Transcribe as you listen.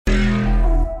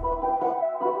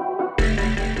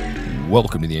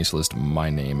Welcome to the Ace List. My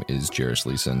name is Jairus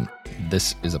Leeson.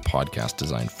 This is a podcast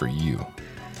designed for you.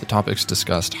 The topics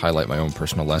discussed highlight my own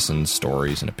personal lessons,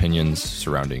 stories, and opinions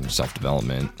surrounding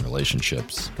self-development,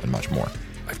 relationships, and much more.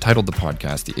 I've titled the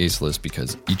podcast The Ace List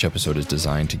because each episode is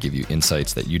designed to give you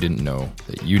insights that you didn't know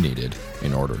that you needed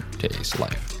in order to ace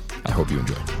life. I hope you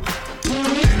enjoy.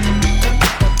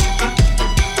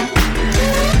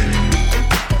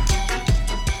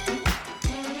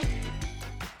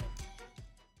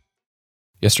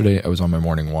 Yesterday, I was on my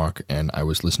morning walk and I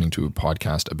was listening to a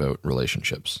podcast about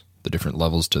relationships, the different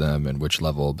levels to them and which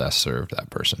level best served that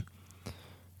person.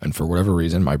 And for whatever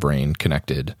reason, my brain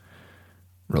connected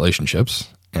relationships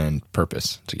and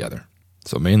purpose together.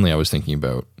 So mainly I was thinking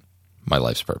about my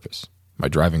life's purpose, my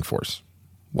driving force.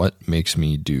 What makes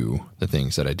me do the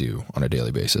things that I do on a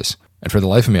daily basis? And for the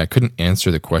life of me, I couldn't answer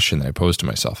the question that I posed to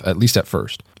myself, at least at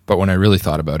first. But when I really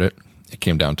thought about it, it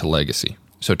came down to legacy.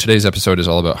 So today's episode is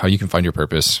all about how you can find your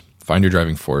purpose, find your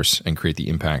driving force, and create the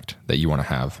impact that you want to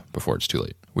have before it's too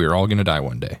late. We are all going to die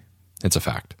one day. It's a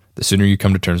fact. The sooner you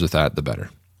come to terms with that, the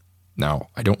better. Now,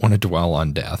 I don't want to dwell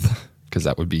on death because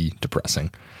that would be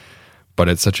depressing, but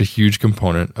it's such a huge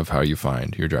component of how you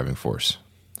find your driving force.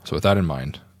 So with that in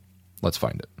mind, let's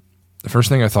find it. The first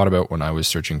thing I thought about when I was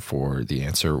searching for the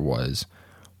answer was,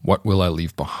 what will I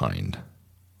leave behind?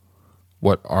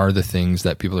 What are the things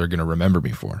that people are going to remember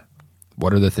me for?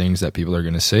 What are the things that people are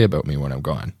going to say about me when I'm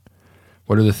gone?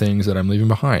 What are the things that I'm leaving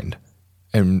behind?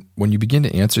 And when you begin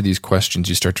to answer these questions,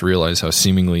 you start to realize how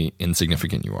seemingly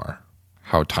insignificant you are,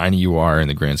 how tiny you are in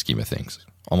the grand scheme of things,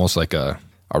 almost like a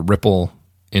ripple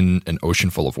in an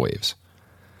ocean full of waves.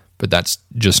 But that's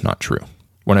just not true.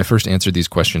 When I first answered these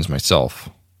questions myself,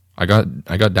 I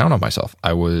got down on myself.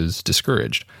 I was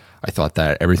discouraged. I thought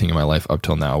that everything in my life up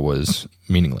till now was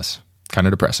meaningless. Kind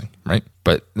of depressing, right?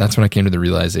 But that's when I came to the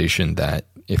realization that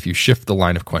if you shift the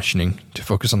line of questioning to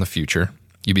focus on the future,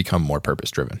 you become more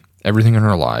purpose-driven. Everything in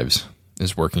our lives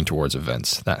is working towards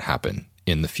events that happen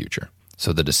in the future.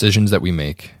 So the decisions that we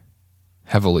make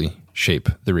heavily shape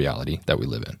the reality that we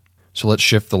live in. So let's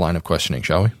shift the line of questioning,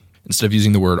 shall we? Instead of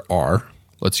using the word are,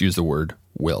 let's use the word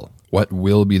will. What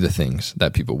will be the things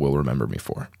that people will remember me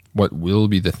for? What will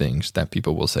be the things that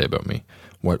people will say about me?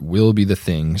 What will be the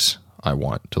things I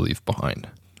want to leave behind?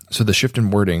 So the shift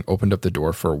in wording opened up the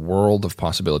door for a world of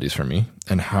possibilities for me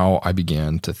and how I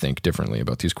began to think differently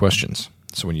about these questions.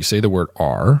 So when you say the word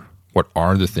are, what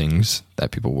are the things that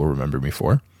people will remember me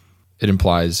for? It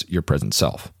implies your present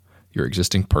self, your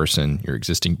existing person, your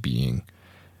existing being,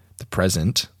 the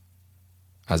present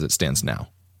as it stands now,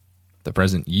 the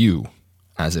present you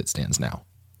as it stands now.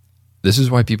 This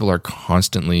is why people are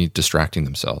constantly distracting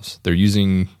themselves. They're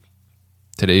using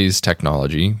today's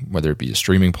technology, whether it be a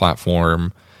streaming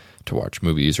platform to watch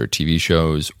movies or TV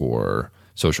shows or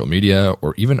social media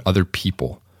or even other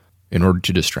people, in order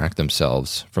to distract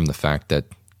themselves from the fact that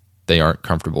they aren't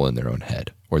comfortable in their own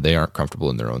head, or they aren't comfortable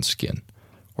in their own skin,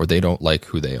 or they don't like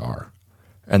who they are.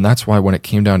 And that's why when it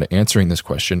came down to answering this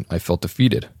question, I felt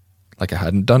defeated, like I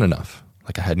hadn't done enough,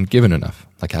 like I hadn't given enough,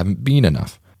 like I haven't been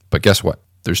enough. But guess what?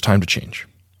 There's time to change.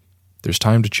 There's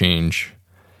time to change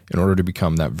in order to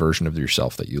become that version of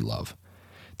yourself that you love,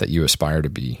 that you aspire to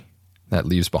be, that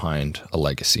leaves behind a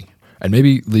legacy. And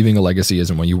maybe leaving a legacy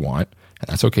isn't what you want, and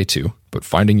that's okay too, but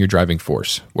finding your driving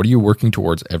force. What are you working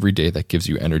towards every day that gives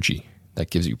you energy, that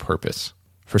gives you purpose?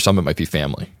 For some, it might be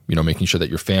family, making sure that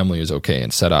your family is okay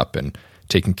and set up and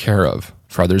taken care of.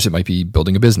 For others, it might be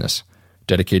building a business,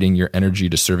 dedicating your energy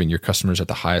to serving your customers at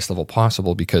the highest level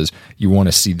possible because you want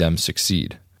to see them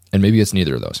succeed. And maybe it's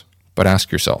neither of those. But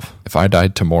ask yourself, if I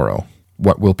died tomorrow,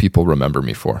 what will people remember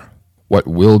me for? What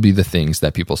will be the things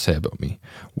that people say about me?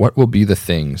 What will be the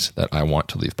things that I want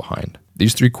to leave behind?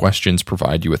 These three questions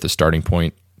provide you with a starting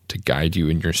point to guide you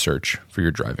in your search for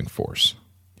your driving force,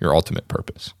 your ultimate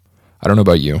purpose. I don't know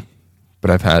about you, but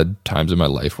I've had times in my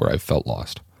life where I've felt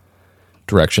lost,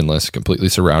 directionless, completely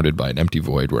surrounded by an empty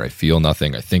void where I feel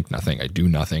nothing, I think nothing, I do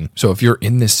nothing. So if you're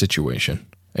in this situation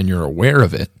and you're aware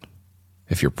of it,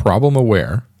 if you're problem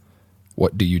aware,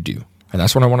 what do you do? And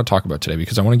that's what I want to talk about today,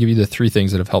 because I want to give you the three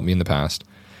things that have helped me in the past,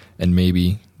 and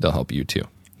maybe they'll help you too.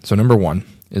 So number one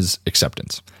is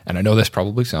acceptance. And I know this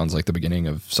probably sounds like the beginning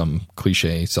of some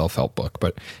cliche self-help book,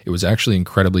 but it was actually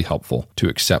incredibly helpful to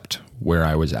accept where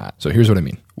I was at. So here's what I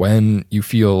mean. When you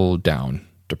feel down,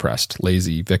 depressed,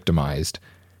 lazy, victimized,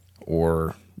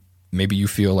 or maybe you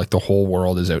feel like the whole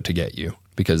world is out to get you,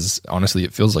 because honestly,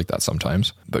 it feels like that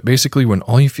sometimes. But basically, when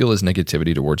all you feel is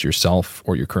negativity towards yourself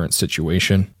or your current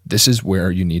situation, this is where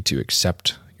you need to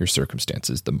accept your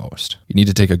circumstances the most. You need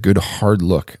to take a good hard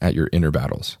look at your inner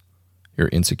battles, your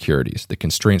insecurities, the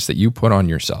constraints that you put on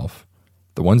yourself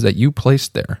the ones that you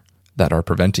placed there that are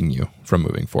preventing you from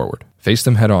moving forward. Face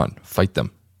them head on, fight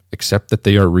them, accept that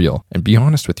they are real, and be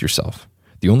honest with yourself.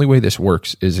 The only way this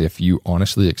works is if you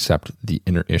honestly accept the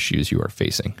inner issues you are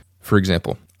facing. For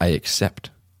example, I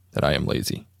accept that I am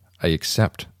lazy. I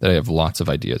accept that I have lots of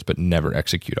ideas but never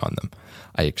execute on them.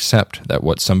 I accept that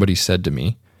what somebody said to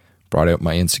me brought out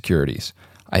my insecurities.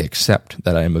 I accept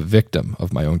that I am a victim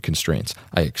of my own constraints.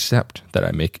 I accept that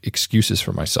I make excuses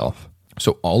for myself.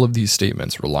 So all of these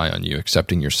statements rely on you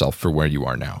accepting yourself for where you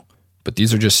are now. But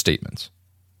these are just statements.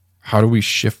 How do we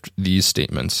shift these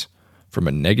statements from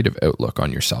a negative outlook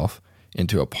on yourself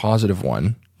into a positive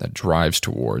one that drives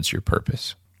towards your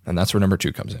purpose? And that's where number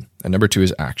 2 comes in. And number 2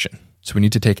 is action. So we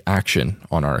need to take action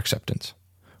on our acceptance.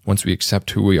 Once we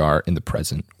accept who we are in the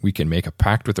present, we can make a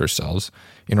pact with ourselves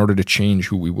in order to change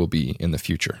who we will be in the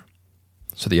future.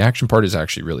 So the action part is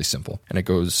actually really simple, and it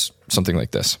goes something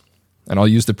like this. And I'll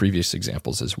use the previous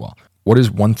examples as well. What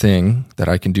is one thing that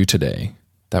I can do today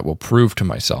that will prove to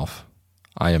myself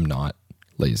I am not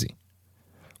lazy?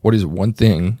 What is one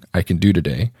thing I can do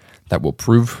today that will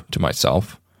prove to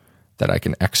myself that I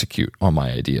can execute on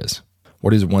my ideas?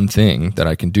 What is one thing that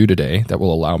I can do today that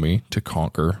will allow me to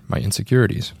conquer my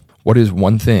insecurities? What is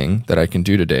one thing that I can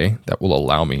do today that will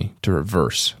allow me to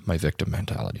reverse my victim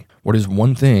mentality? What is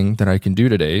one thing that I can do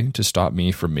today to stop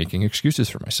me from making excuses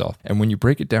for myself? And when you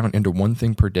break it down into one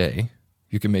thing per day,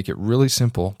 you can make it really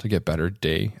simple to get better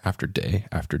day after day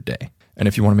after day. And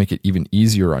if you want to make it even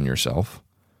easier on yourself,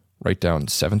 write down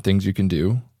 7 things you can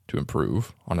do to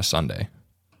improve on a Sunday,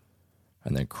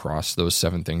 and then cross those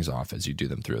 7 things off as you do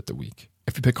them throughout the week.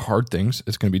 If you pick hard things,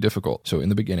 it's going to be difficult. So in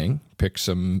the beginning, pick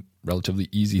some relatively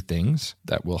easy things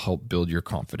that will help build your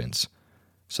confidence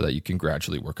so that you can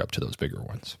gradually work up to those bigger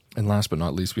ones. And last but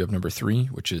not least, we have number 3,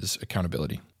 which is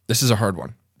accountability. This is a hard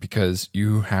one because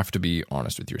you have to be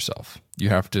honest with yourself. You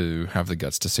have to have the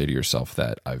guts to say to yourself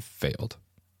that I've failed,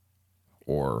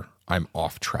 or I'm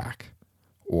off track,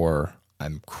 or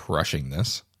I'm crushing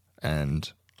this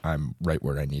and I'm right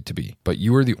where I need to be. But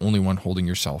you are the only one holding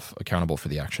yourself accountable for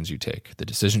the actions you take, the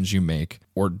decisions you make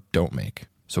or don't make.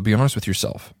 So be honest with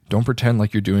yourself. Don't pretend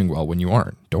like you're doing well when you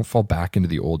aren't. Don't fall back into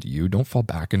the old you. Don't fall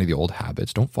back into the old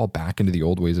habits. Don't fall back into the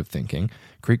old ways of thinking.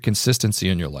 Create consistency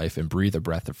in your life and breathe a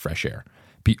breath of fresh air.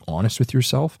 Be honest with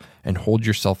yourself and hold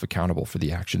yourself accountable for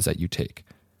the actions that you take.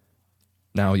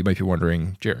 Now you might be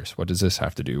wondering, Jairus, what does this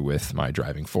have to do with my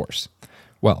driving force?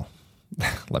 Well,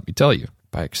 let me tell you.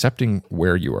 By accepting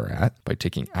where you are at, by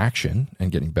taking action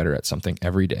and getting better at something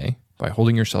every day, by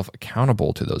holding yourself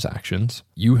accountable to those actions,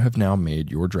 you have now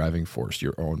made your driving force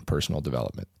your own personal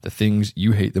development. The things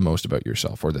you hate the most about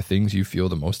yourself, or the things you feel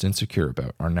the most insecure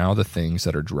about, are now the things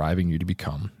that are driving you to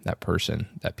become that person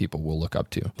that people will look up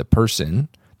to, the person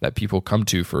that people come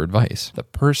to for advice, the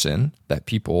person that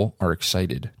people are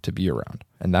excited to be around.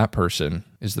 And that person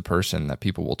is the person that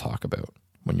people will talk about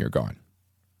when you're gone.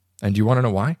 And do you want to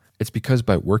know why? It's because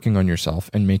by working on yourself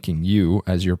and making you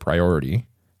as your priority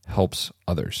helps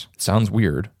others. It sounds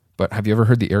weird, but have you ever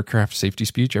heard the aircraft safety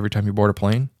speech every time you board a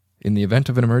plane? In the event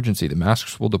of an emergency, the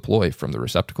masks will deploy from the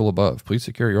receptacle above. Please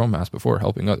secure your own mask before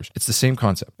helping others. It's the same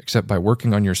concept, except by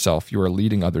working on yourself, you are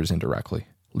leading others indirectly.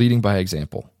 Leading by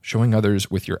example, showing others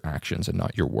with your actions and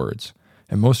not your words.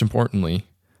 And most importantly,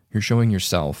 you're showing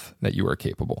yourself that you are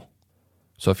capable.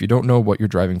 So if you don't know what your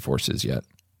driving force is yet,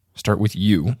 start with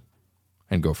you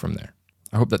and go from there.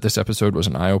 I hope that this episode was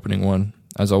an eye-opening one.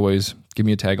 As always, give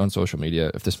me a tag on social media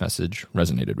if this message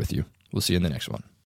resonated with you. We'll see you in the next one.